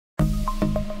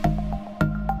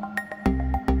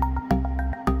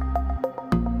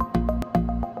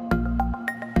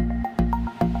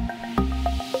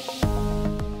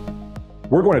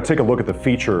we're going to take a look at the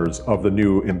features of the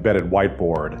new embedded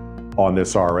whiteboard on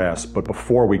this RS, but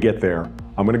before we get there,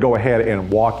 I'm going to go ahead and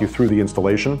walk you through the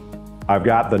installation. I've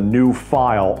got the new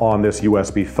file on this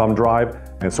USB thumb drive,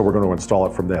 and so we're going to install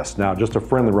it from this. Now, just a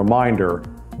friendly reminder,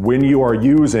 when you are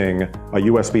using a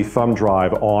USB thumb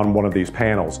drive on one of these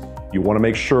panels, you want to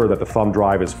make sure that the thumb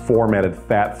drive is formatted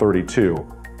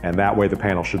FAT32, and that way the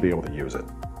panel should be able to use it.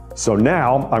 So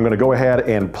now I'm going to go ahead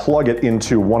and plug it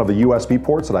into one of the USB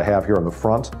ports that I have here on the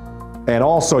front. And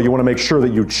also you want to make sure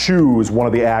that you choose one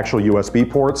of the actual USB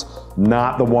ports,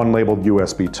 not the one labeled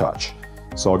USB Touch.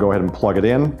 So I'll go ahead and plug it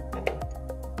in.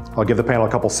 I'll give the panel a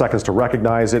couple seconds to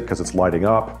recognize it because it's lighting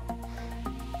up.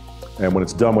 And when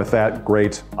it's done with that,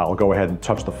 great, I'll go ahead and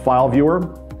touch the file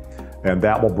viewer, and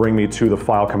that will bring me to the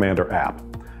File Commander app.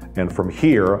 And from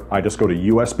here, I just go to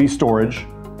USB storage,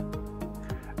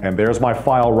 and there's my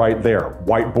file right there,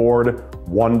 Whiteboard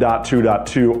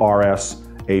 1.2.2 RS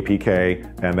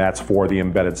APK, and that's for the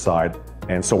embedded side.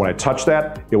 And so when I touch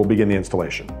that, it will begin the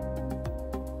installation.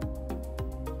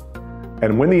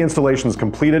 And when the installation is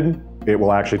completed, it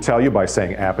will actually tell you by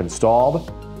saying app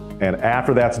installed. And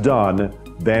after that's done,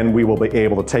 then we will be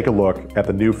able to take a look at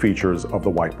the new features of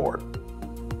the whiteboard.